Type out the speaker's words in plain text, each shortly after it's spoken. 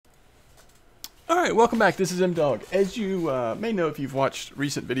Alright, welcome back. This is M-Dog. As you may know if you've watched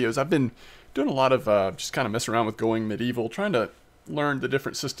recent videos, I've been doing a lot of just kind of messing around with Going Medieval, trying to learn the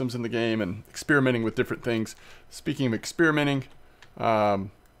different systems in the game and experimenting with different things. Speaking of experimenting,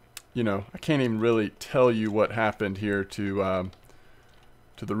 you know, I can't even really tell you what happened here to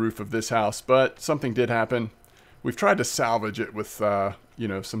the roof of this house, but something did happen. We've tried to salvage it with you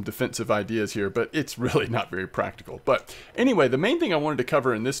know, some defensive ideas here, but it's really not very practical. But anyway, the main thing I wanted to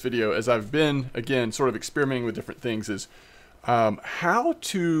cover in this video, as I've been, again, sort of experimenting with different things, is how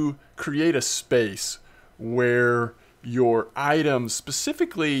to create a space where your items,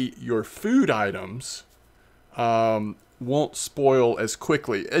 specifically your food items, won't spoil as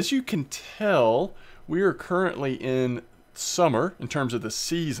quickly. As you can tell, we are currently in summer in terms of the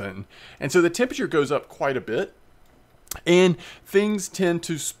season, and so the temperature goes up quite a bit. And things tend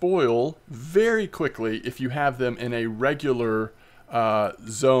to spoil very quickly if you have them in a regular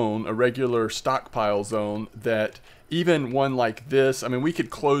zone, a regular stockpile zone, that even one like this, I mean, we could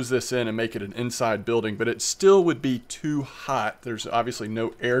close this in and make it an inside building, but it still would be too hot. There's obviously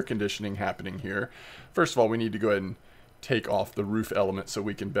no air conditioning happening here. First of all, we need to go ahead and take off the roof element so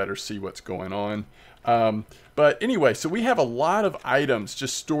we can better see what's going on. But anyway, so we have a lot of items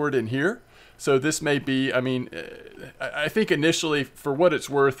just stored in here. So this may be, I mean, I think initially, for what it's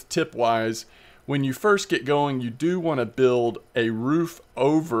worth, tip-wise, when you first get going, you do want to build a roof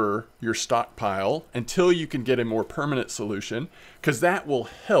over your stockpile until you can get a more permanent solution, because that will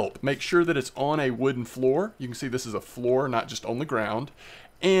help. Make sure that it's on a wooden floor. You can see this is a floor, not just on the ground.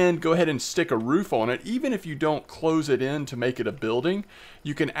 And go ahead and stick a roof on it. Even if you don't close it in to make it a building,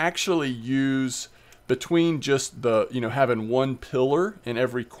 you can actually use, between just the, you know, having one pillar in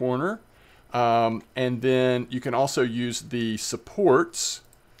every corner, and then you can also use the supports.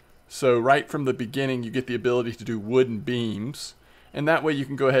 So right from the beginning, you get the ability to do wooden beams. And that way you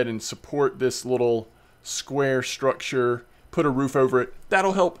can go ahead and support this little square structure, put a roof over it.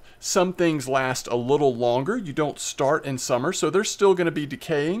 That'll help some things last a little longer. You don't start in summer, so they're still going to be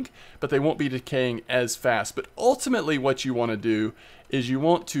decaying, but they won't be decaying as fast. But ultimately what you want to do is you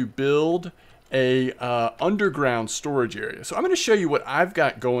want to build a underground storage area. So I'm going to show you what I've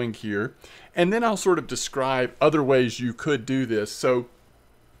got going here, and then I'll sort of describe other ways you could do this. So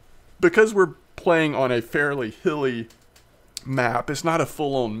because we're playing on a fairly hilly map, it's not a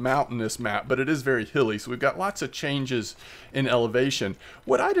full-on mountainous map, but it is very hilly, so we've got lots of changes in elevation.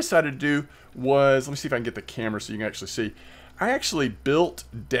 What I decided to do was, let me see if I can get the camera so you can actually see. I actually built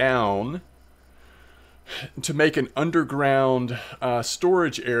down to make an underground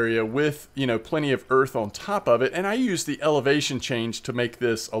storage area with, you know, plenty of earth on top of it, and I used the elevation change to make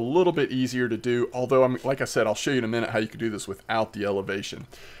this a little bit easier to do, although like I said, I'll show you in a minute how you could do this without the elevation.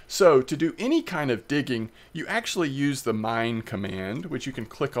 So to do any kind of digging, you actually use the mine command, which you can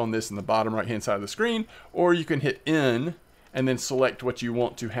click on this in the bottom right hand side of the screen, or you can hit N and then select what you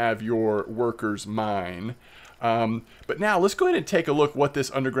want to have your workers mine. But now let's go ahead and take a look what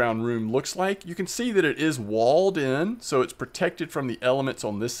this underground room looks like. You can see that it is walled in, so it's protected from the elements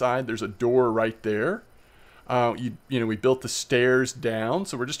on this side. There's a door right there. You know, we built the stairs down,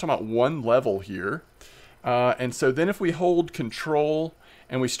 so we're just talking about one level here. And so then if we hold control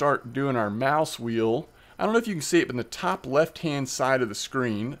and we start doing our mouse wheel, I don't know if you can see it, but in the top left-hand side of the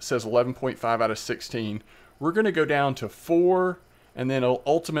screen, it says 11.5 out of 16. We're going to go down to 4, and then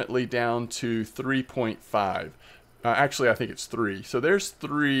ultimately down to 3.5. Actually, I think it's 3. So there's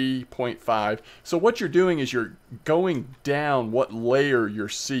 3.5. So what you're doing is you're going down what layer you're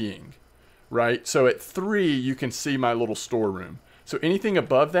seeing, right? So at 3, you can see my little storeroom. So anything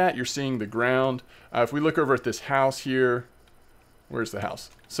above that, you're seeing the ground. If we look over at this house here, where's the house?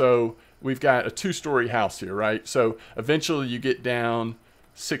 So we've got a 2-story house here, right? So eventually you get down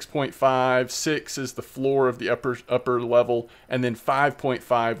 6.5, 6 is the floor of the upper level, and then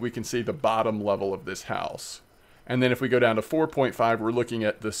 5.5 we can see the bottom level of this house. And then if we go down to 4.5, we're looking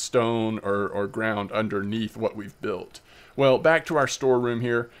at the stone or ground underneath what we've built. Well, back to our storeroom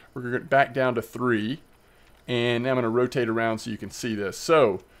here, we're going to back down to 3, and I'm going to rotate around so you can see this.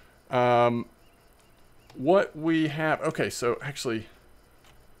 So what we have, okay, so actually,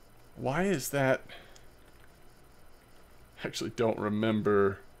 why is that? Actually don't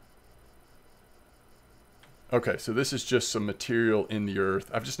remember. Okay, so this is just some material in the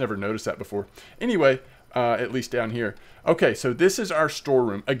earth. I've just never noticed that before. Anyway, at least down here. Okay, so this is our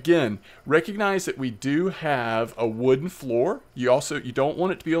storeroom. Again, recognize that we do have a wooden floor. You don't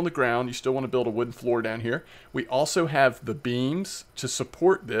want it to be on the ground. You still want to build a wooden floor down here. We also have the beams to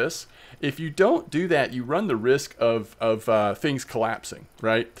support this. If you don't do that, you run the risk of things collapsing,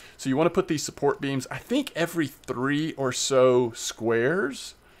 right? So you want to put these support beams, I think every 3 or so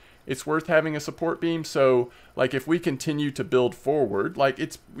squares it's worth having a support beam. So like if we continue to build forward, like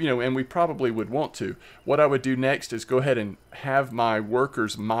it's, you know, and we probably would want to, what I would do next is go ahead and have my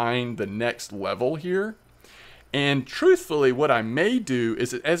workers mine the next level here. And truthfully, what I may do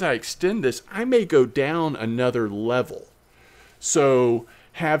is that as I extend this, I may go down another level. So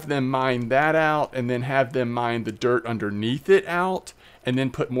have them mine that out, and then have them mine the dirt underneath it out, and then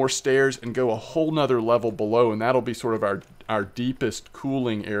put more stairs and go a whole nother level below. And that'll be sort of our deepest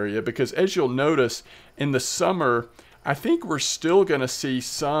cooling area, because as you'll notice in the summer, I think we're still going to see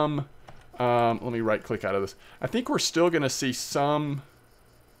some, let me right click out of this. I think we're still going to see some,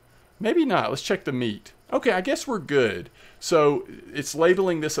 maybe not. Let's check the meat. Okay, I guess we're good. So it's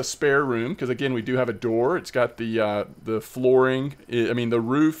labeling this a spare room because, again, we do have a door. It's got the flooring. I mean, the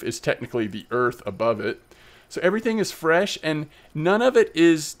roof is technically the earth above it. So everything is fresh, and none of it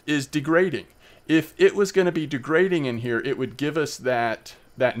is degrading. If it was going to be degrading in here, it would give us that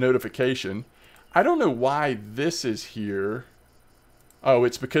notification. I don't know why this is here. Oh,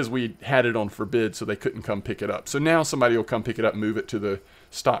 it's because we had it on forbid, so they couldn't come pick it up. So now somebody will come pick it up, move it to the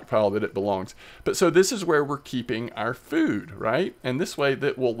stockpile that it belongs. But so this is where we're keeping our food, right? And this way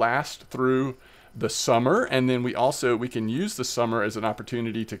that will last through the summer. And then we can use the summer as an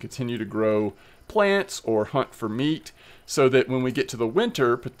opportunity to continue to grow plants or hunt for meat, so that when we get to the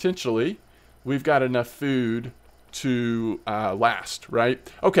winter, potentially, we've got enough food to last,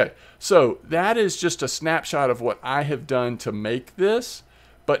 right? Okay, so that is just a snapshot of what I have done to make this.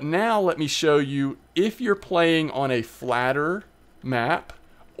 But now let me show you, if you're playing on a flatter map,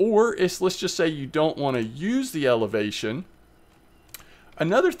 or let's just say you don't want to use the elevation,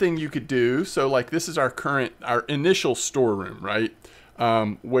 another thing you could do, so like this is our initial storeroom, right?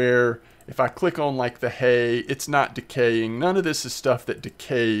 Where if I click on like the hay, it's not decaying. None of this is stuff that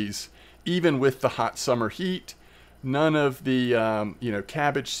decays, even with the hot summer heat. None of the,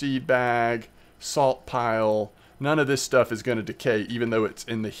 cabbage seed bag, salt pile, none of this stuff is going to decay, even though it's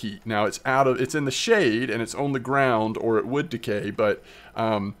in the heat. Now it's in the shade and it's on the ground, or it would decay. But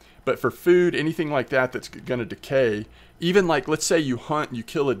for food, anything like that that's going to decay, even like, let's say you hunt and you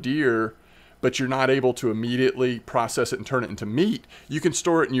kill a deer, but you're not able to immediately process it and turn it into meat, you can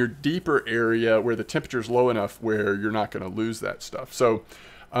store it in your deeper area where the temperature is low enough where you're not going to lose that stuff. So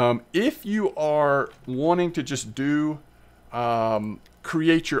if you are wanting to just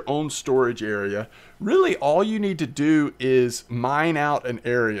create your own storage area, really all you need to do is mine out an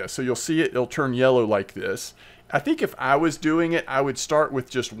area. So you'll see it'll turn yellow like this. I think if I was doing it, I would start with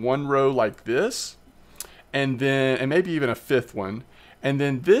just one row like this, and maybe even a fifth one. And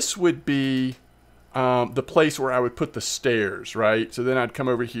then this would be the place where I would put the stairs, right? So then I'd come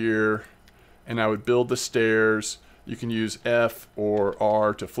over here and I would build the stairs. You can use F or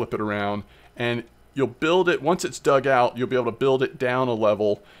R to flip it around, and you'll build it. Once it's dug out, you'll be able to build it down a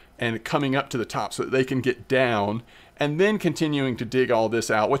level and coming up to the top so that they can get down, and then continuing to dig all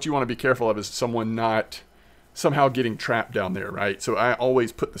this out. What you want to be careful of is someone not somehow getting trapped down there, right? So I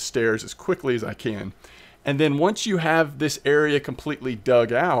always put the stairs as quickly as I can. And then once you have this area completely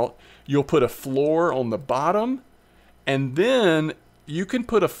dug out, you'll put a floor on the bottom, and then you can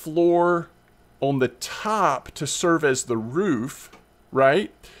put a floor on the top to serve as the roof,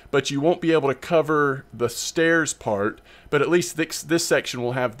 right? But you won't be able to cover the stairs part, but at least this section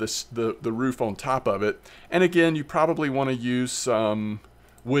will have the roof on top of it. And again, you probably want to use some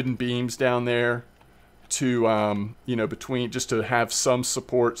wooden beams down there to, just to have some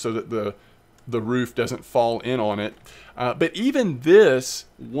support so that the roof doesn't fall in on it. But even this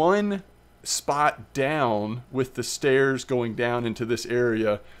one spot down with the stairs going down into this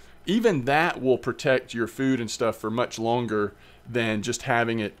area, even that will protect your food and stuff for much longer than just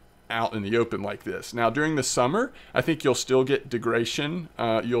having it out in the open like this. Now during the summer, I think you'll still get degradation.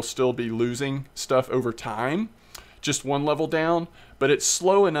 You'll still be losing stuff over time, just one level down, but it's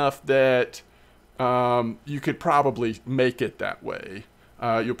slow enough that you could probably make it that way.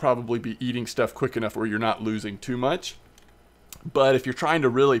 You'll probably be eating stuff quick enough where you're not losing too much. But if you're trying to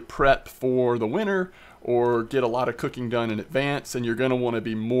really prep for the winter or get a lot of cooking done in advance, then you're going to want to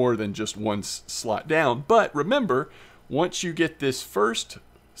be more than just one slot down. But remember, once you get this first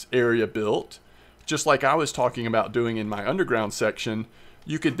area built, just like I was talking about doing in my underground section,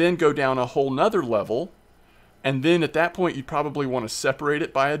 you could then go down a whole nother level, and then at that point you probably want to separate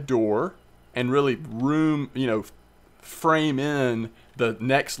it by a door and really frame in the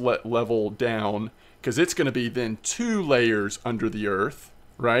next level down, because it's going to be then 2 layers under the earth,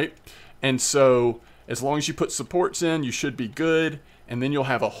 right? And so as long as you put supports in, you should be good, and then you'll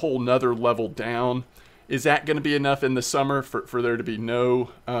have a whole nother level down. Is that going to be enough in the summer for there to be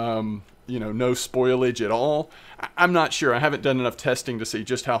no no spoilage at all. I'm not sure. I haven't done enough testing to see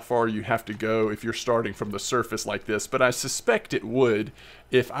just how far you have to go if you're starting from the surface like this, but I suspect it would.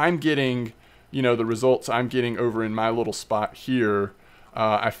 If I'm getting, the results I'm getting over in my little spot here,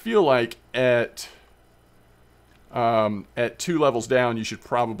 I feel like at 2 levels down, you should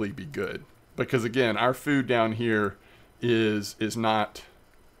probably be good. Because again, our food down here is not,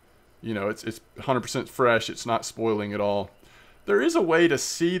 it's 100% fresh. It's not spoiling at all. There is a way to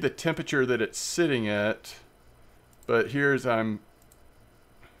see the temperature that it's sitting at, but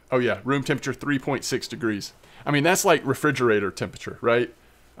oh yeah, room temperature 3.6 degrees. I mean, that's like refrigerator temperature, right?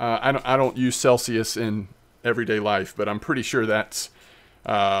 I don't use Celsius in everyday life, but I'm pretty sure that's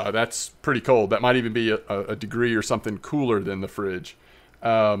pretty cold. That might even be a degree or something cooler than the fridge.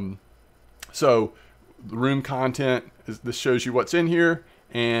 So the room content, this shows you what's in here.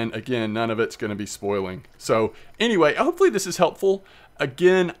 And again, none of it's going to be spoiling. So anyway, hopefully this is helpful.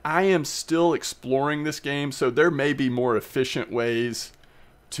 Again, I am still exploring this game, so there may be more efficient ways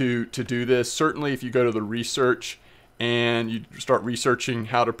to do this. Certainly if you go to the research and you start researching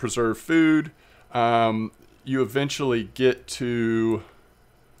how to preserve food, you eventually get to,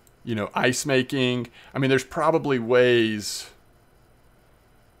 ice making. I mean, there's probably ways,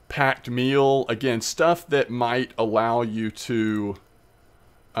 packed meal, again, stuff that might allow you to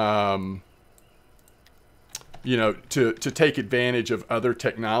to take advantage of other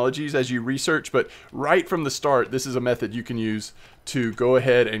technologies as you research. But right from the start, this is a method you can use to go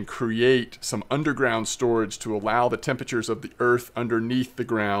ahead and create some underground storage to allow the temperatures of the earth underneath the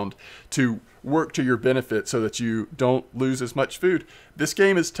ground to work to your benefit so that you don't lose as much food. This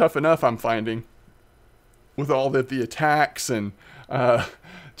game is tough enough, I'm finding, with all of the attacks and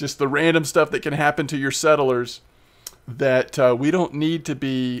just the random stuff that can happen to your settlers, that we don't need to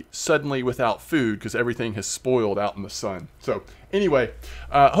be suddenly without food because everything has spoiled out in the sun. So anyway,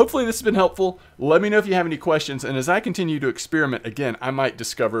 hopefully this has been helpful. Let me know if you have any questions, and as I continue to experiment, again, I might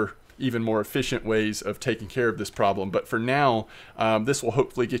discover even more efficient ways of taking care of this problem. But for now, this will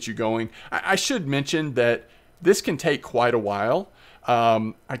hopefully get you going. I should mention that this can take quite a while.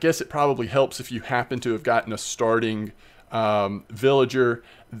 I guess it probably helps if you happen to have gotten a starting villager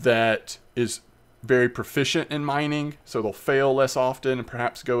that is very proficient in mining, so they'll fail less often and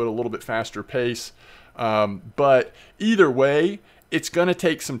perhaps go at a little bit faster pace. But either way, it's going to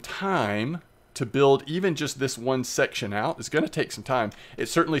take some time to build even just this one section out. It's going to take some time. It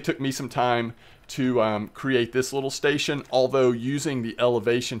certainly took me some time to create this little station, although using the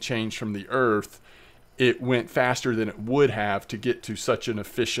elevation change from the earth, it went faster than it would have to get to such an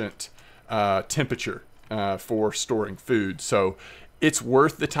efficient temperature for storing food. So it's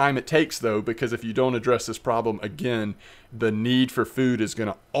worth the time it takes, though, because if you don't address this problem, again, the need for food is going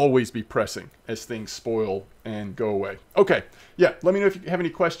to always be pressing as things spoil and go away. Okay, yeah, let me know if you have any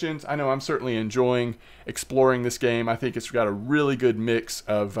questions. I know I'm certainly enjoying exploring this game. I think it's got a really good mix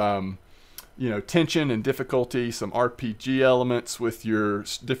of, tension and difficulty, some RPG elements with your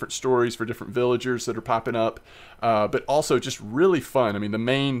different stories for different villagers that are popping up, but also just really fun. I mean, the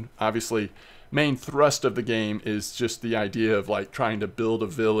main thrust of the game is just the idea of like trying to build a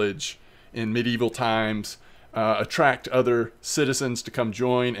village in medieval times, attract other citizens to come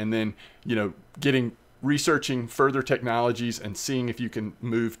join, and then, researching further technologies and seeing if you can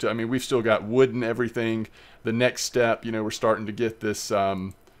move to, I mean, we've still got wood and everything. The next step, we're starting to get this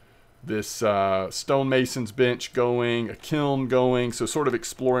stonemason's bench going, a kiln going, so sort of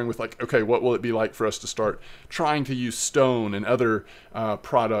exploring with like, okay, what will it be like for us to start trying to use stone and other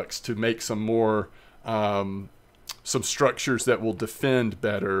products to make some more some structures that will defend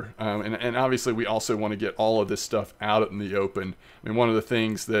better, and obviously we also want to get all of this stuff out in the open. I mean, one of the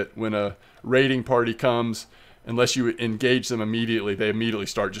things that when a raiding party comes, unless you engage them immediately, they immediately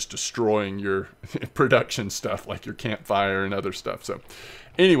start just destroying your production stuff like your campfire and other stuff. So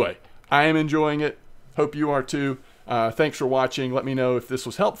anyway, I am enjoying it. Hope you are too. Thanks for watching. Let me know if this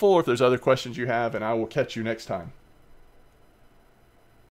was helpful or if there's other questions you have, and I will catch you next time.